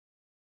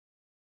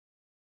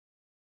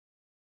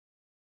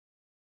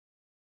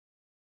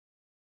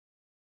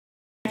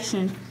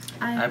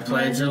I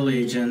pledge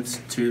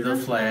allegiance to the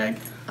flag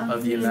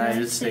of the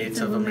United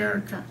States of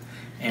America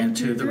and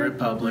to the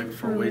republic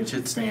for which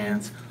it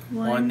stands,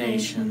 one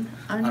nation,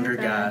 under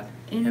God,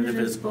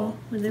 indivisible,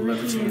 with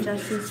liberty and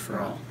justice for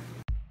all.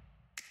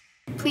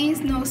 Please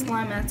no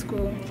slime at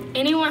school.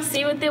 Anyone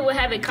seen with it will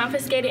have it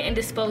confiscated and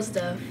disposed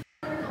of.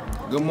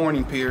 Good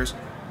morning, peers.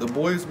 The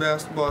boys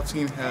basketball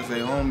team has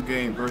a home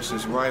game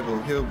versus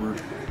rival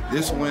Hilbert.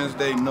 This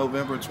Wednesday,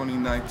 November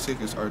 29th,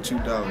 tickets are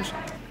 $2.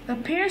 The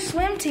Pierce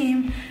swim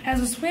team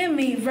has a swim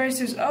meet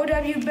versus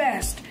OW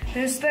Best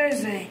this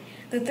Thursday,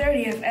 the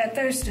 30th at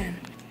Thurston.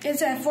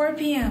 It's at 4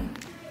 p.m.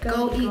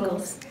 Go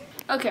Eagles.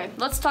 Okay,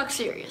 let's talk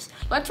serious.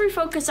 Let's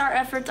refocus our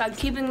efforts on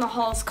keeping the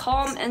halls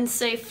calm and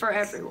safe for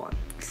everyone.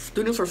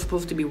 Students are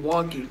supposed to be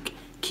walking,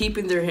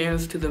 keeping their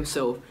hands to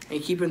themselves,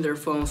 and keeping their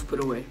phones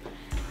put away.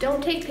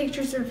 Don't take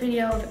pictures or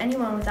video of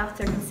anyone without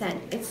their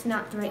consent. It's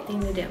not the right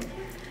thing to do.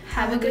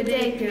 Have a good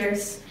day,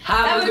 peers.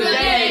 Have a good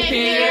day,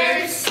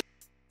 peers.